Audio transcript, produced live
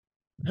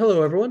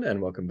Hello, everyone,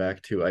 and welcome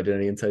back to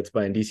Identity Insights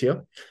by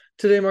Indicio.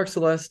 Today marks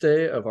the last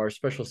day of our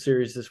special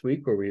series this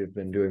week, where we have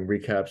been doing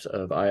recaps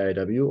of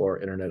IIW,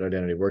 or Internet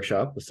Identity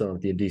Workshop, with some of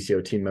the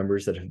Indicio team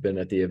members that have been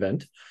at the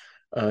event.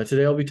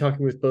 Today, I'll be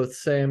talking with both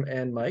Sam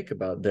and Mike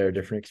about their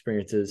different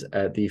experiences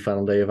at the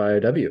final day of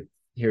IIW.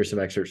 Here are some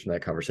excerpts from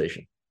that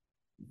conversation.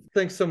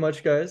 Thanks so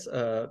much, guys.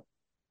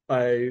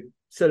 I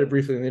said it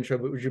briefly in the intro,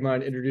 but would you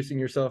mind introducing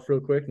yourself real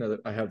quick now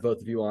that I have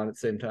both of you on at the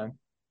same time?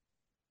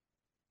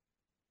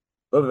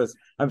 Both of us.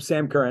 I'm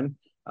Sam Curren,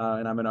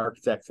 and I'm an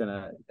architect and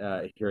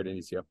here at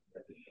Indicio.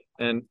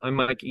 And I'm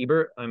Mike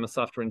Ebert. I'm a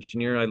software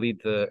engineer. I lead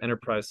the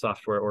enterprise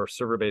software or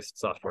server-based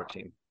software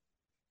team.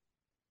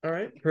 All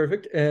right,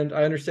 perfect. And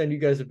I understand you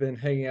guys have been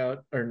hanging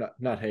out, or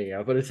not hanging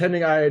out, but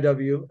attending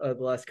IIW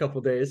the last couple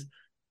of days.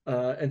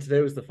 And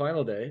today was the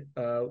final day.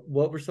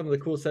 What were some of the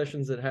cool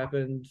sessions that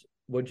happened?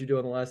 What did you do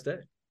on the last day?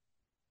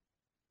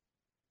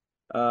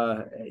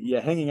 Yeah,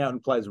 hanging out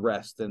implies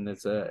rest, and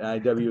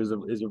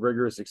IIW is a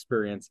rigorous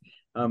experience.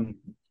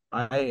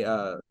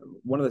 I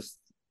one of the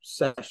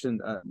session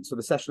so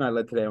the session I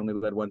led today, I only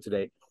led one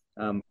today.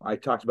 I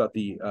talked about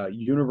the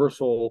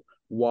universal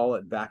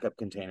wallet backup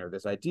container,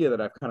 this idea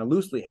that I've kind of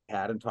loosely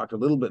had and talked a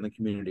little bit in the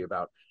community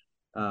about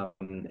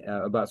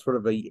sort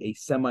of a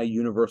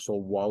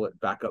semi-universal wallet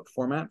backup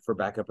format for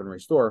backup and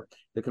restore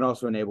that can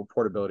also enable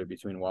portability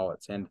between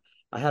wallets. And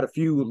I had a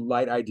few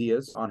light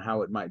ideas on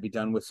how it might be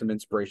done with some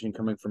inspiration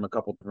coming from a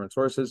couple different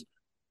sources.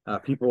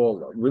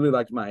 People really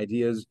liked my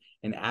ideas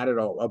and added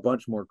a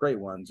bunch more great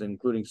ones,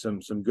 including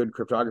some good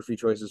cryptography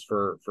choices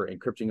for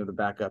encrypting of the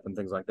backup and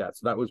things like that.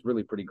 So that was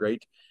really pretty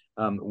great.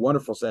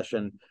 Wonderful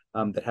session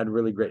that had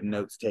really great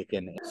notes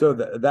taken. So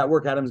that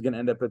work item is going to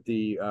end up at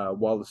the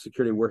Wallet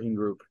Security Working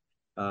Group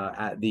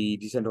at the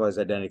Decentralized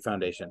Identity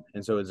Foundation.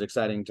 And so it's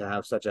exciting to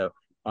have such an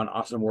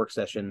awesome work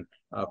session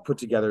put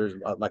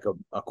together, like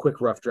a quick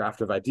rough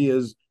draft of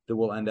ideas that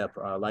will end up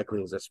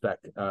likely as a spec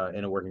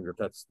in a working group.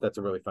 That's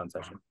a really fun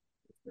session.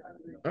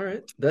 All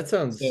right, that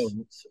sounds. So,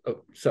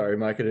 Oh, sorry,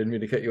 Mike, I didn't mean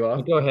to cut you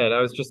off. go ahead.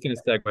 I was just going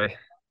to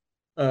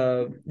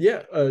segue.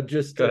 Yeah,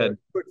 just Go a ahead.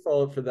 quick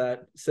follow-up for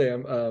that,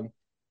 Sam.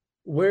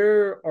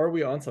 Where are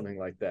we on something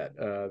like that?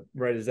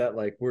 Right, is that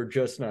like we're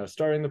just now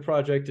starting the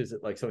project? Is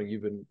it like something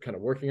you've been kind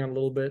of working on a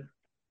little bit?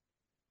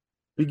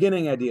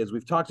 Beginning ideas.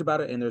 We've talked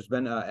about it, and there's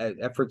been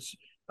efforts,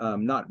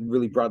 not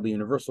really broadly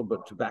universal,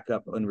 but to back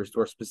up and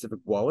restore specific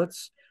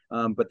wallets.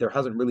 But there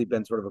hasn't really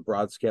been sort of a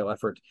broad scale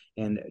effort.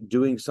 And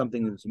doing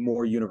something that's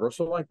more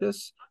universal like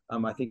this,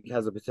 I think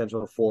has a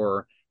potential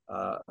for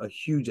a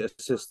huge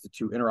assist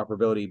to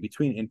interoperability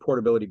and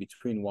portability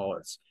between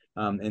wallets.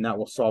 And that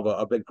will solve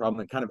a big problem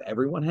that kind of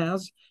everyone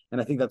has.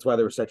 And I think that's why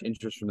there was such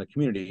interest from the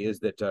community, is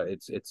that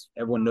it's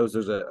everyone knows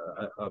there's a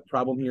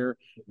problem here,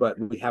 but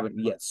we haven't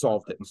yet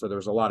solved it. And so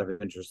there's a lot of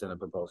interest in the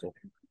proposal.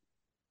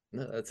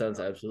 No, that sounds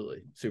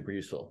absolutely super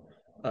useful.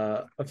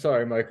 I'm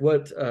sorry, Mike.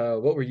 What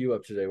were you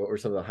up to today? What were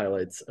some of the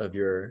highlights of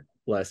your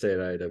last day at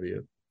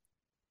IW?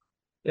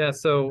 Yeah,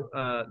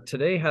 so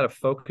today had a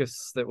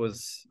focus that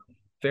was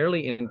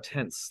fairly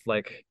intense.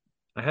 Like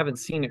I haven't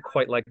seen it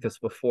quite like this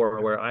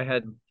before, where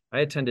I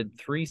attended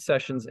 3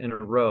 sessions in a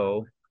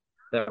row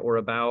that were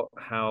about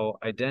how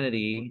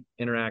identity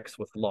interacts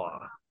with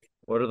law.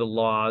 What are the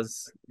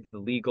laws, the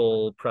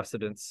legal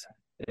precedents,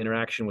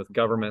 interaction with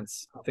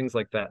governments, things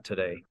like that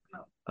today.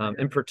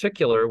 In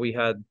particular, we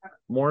had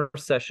more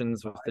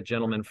sessions with the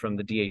gentleman from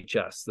the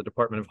DHS, the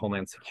Department of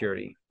Homeland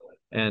Security.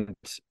 And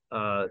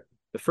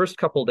the first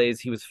couple of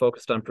days, he was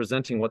focused on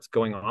presenting what's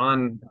going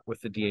on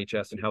with the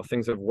DHS and how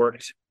things have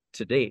worked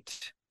to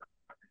date.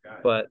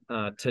 But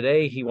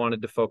today, he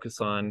wanted to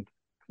focus on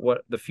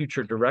what the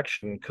future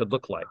direction could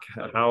look like.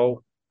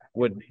 How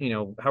would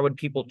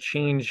people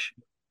change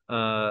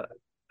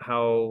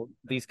how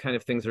these kind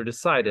of things are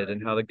decided,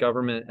 and how the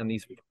government and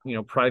these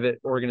private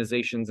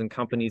organizations and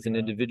companies and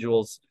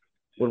individuals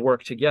would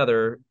work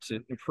together to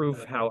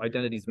improve how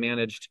identity is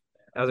managed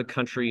as a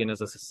country and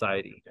as a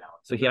society.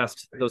 So he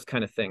asked those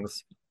kind of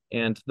things.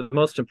 And the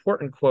most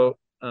important quote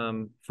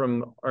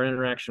from our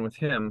interaction with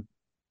him,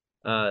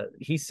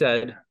 he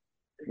said,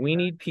 "We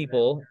need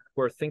people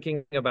who are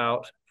thinking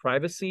about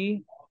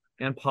privacy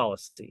and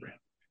policy."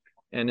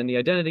 And in the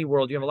identity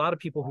world, you have a lot of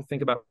people who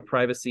think about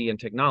privacy and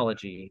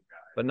technology,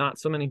 but not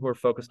so many who are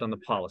focused on the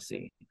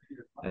policy.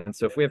 And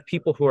so if we have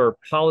people who are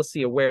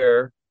policy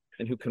aware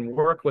and who can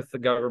work with the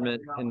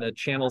government in the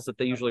channels that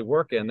they usually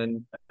work in,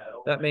 then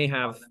that may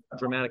have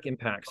dramatic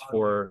impacts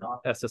for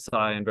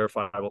SSI and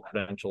verifiable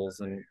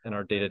credentials in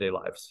our day-to-day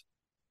lives.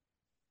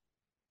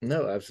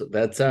 No, absolutely.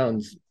 That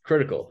sounds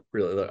critical.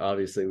 Really,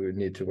 obviously, we would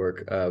need to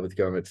work with the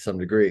government to some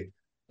degree.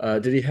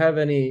 Did he have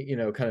any,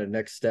 kind of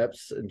next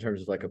steps in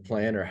terms of like a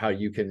plan or how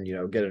you can,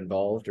 get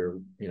involved or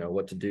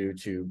what to do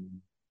to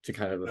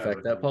kind of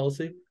affect that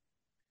policy?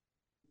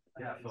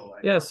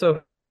 Yeah,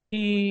 so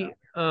he's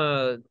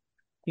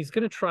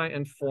going to try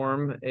and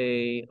form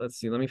a, let's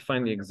see, let me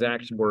find the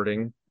exact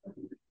wording.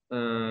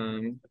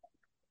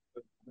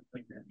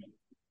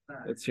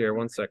 It's here,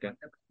 one second.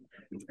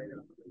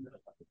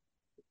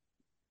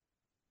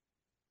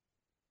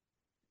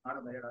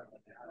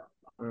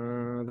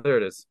 There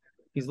it is.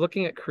 He's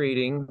looking at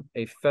creating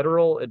a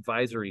federal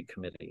advisory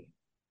committee.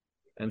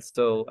 And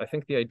so I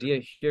think the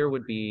idea here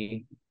would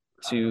be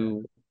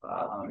to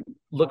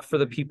look for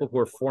the people who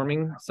are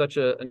forming such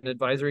an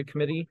advisory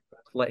committee,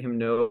 let him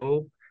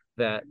know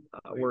that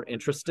we're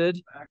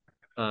interested,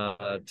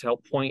 to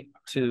help point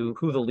to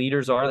who the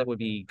leaders are that would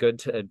be good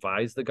to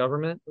advise the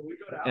government.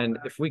 And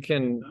if we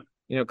can,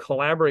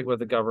 collaborate with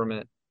the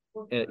government,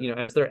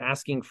 as they're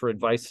asking for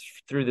advice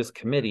through this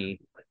committee,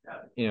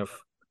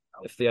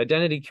 if the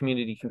identity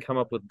community can come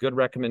up with good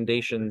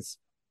recommendations,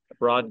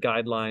 broad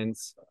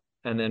guidelines,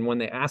 and then when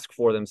they ask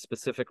for them,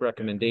 specific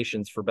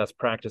recommendations for best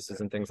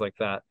practices and things like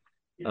that,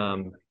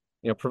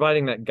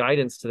 providing that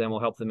guidance to them will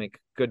help them make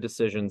good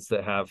decisions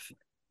that have,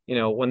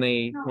 when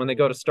they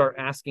go to start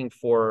asking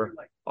for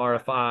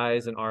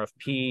RFIs and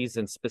RFPs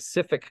and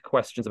specific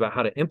questions about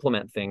how to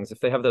implement things, if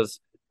they have those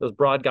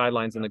broad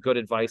guidelines and the good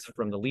advice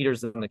from the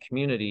leaders in the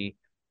community,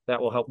 that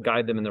will help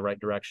guide them in the right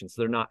direction.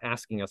 So they're not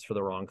asking us for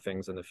the wrong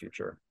things in the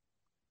future.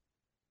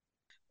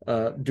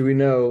 Do we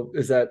know,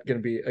 is that going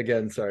to be,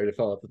 again, sorry to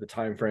follow up with the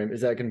time frame, is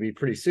that going to be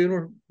pretty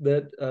soon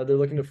that they're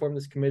looking to form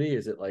this committee?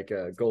 Is it like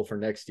a goal for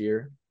next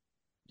year?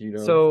 Do you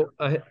know? So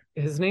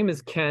his name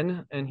is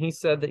Ken, and he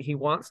said that he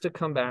wants to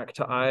come back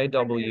to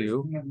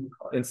IIW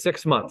in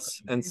 6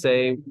 months and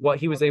say what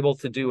he was able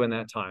to do in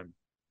that time.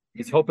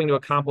 He's hoping to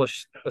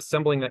accomplish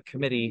assembling that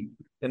committee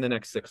in the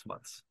next 6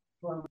 months.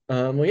 Well,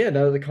 yeah,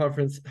 now that the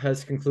conference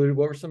has concluded,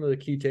 what were some of the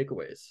key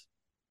takeaways?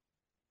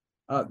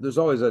 There's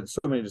always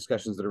so many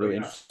discussions that are really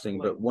interesting,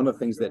 but one of the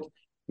things that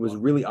was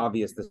really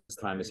obvious this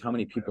time is how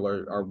many people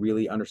are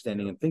really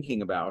understanding and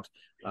thinking about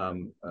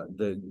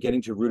the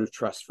getting to root of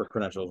trust for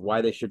credentials, why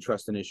they should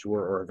trust an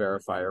issuer or a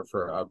verifier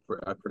for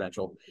a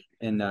credential,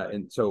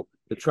 and so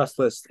the trust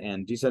list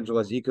and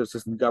decentralized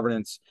ecosystem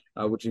governance,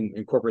 which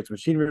incorporates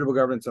machine readable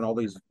governance and all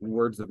these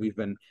words that we've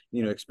been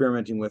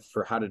experimenting with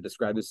for how to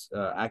describe this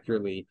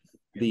accurately.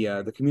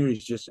 The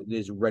community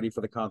is ready for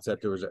the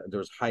concept. There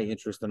was high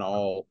interest in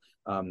all.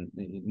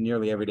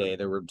 Nearly every day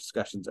there were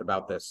discussions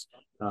about this,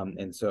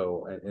 and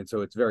so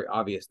it's very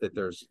obvious that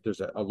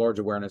there's a large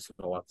awareness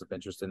and lots of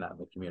interest in that in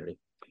the community.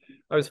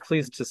 I was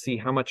pleased to see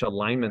how much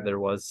alignment there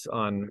was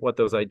on what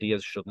those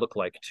ideas should look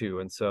like too.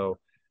 And so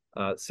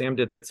Sam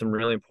did some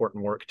really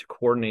important work to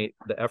coordinate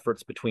the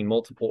efforts between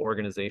multiple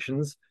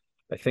organizations.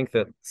 I think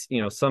that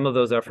some of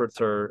those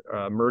efforts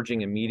are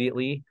merging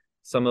immediately.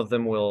 Some of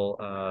them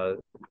will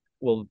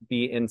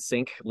be in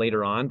sync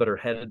later on, but are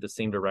headed the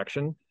same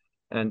direction.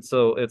 And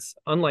so it's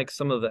unlike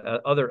some of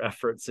the other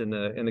efforts in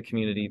the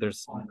community.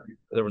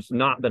 There was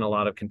not been a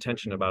lot of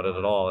contention about it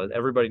at all.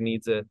 Everybody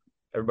needs it.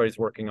 Everybody's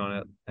working on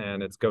it,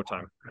 and it's go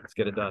time. Let's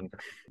get it done.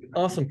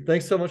 Awesome.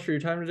 Thanks so much for your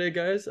time today,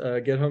 guys.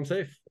 Get home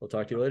safe. We'll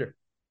talk to you later.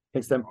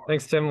 Thanks, Tim.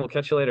 Thanks, Tim. We'll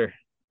catch you later.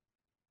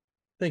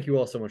 Thank you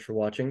all so much for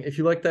watching. If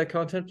you like that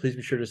content, please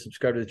be sure to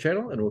subscribe to the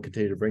channel, and we'll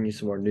continue to bring you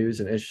some more news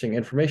and interesting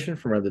information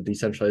from around the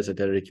decentralized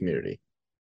identity community.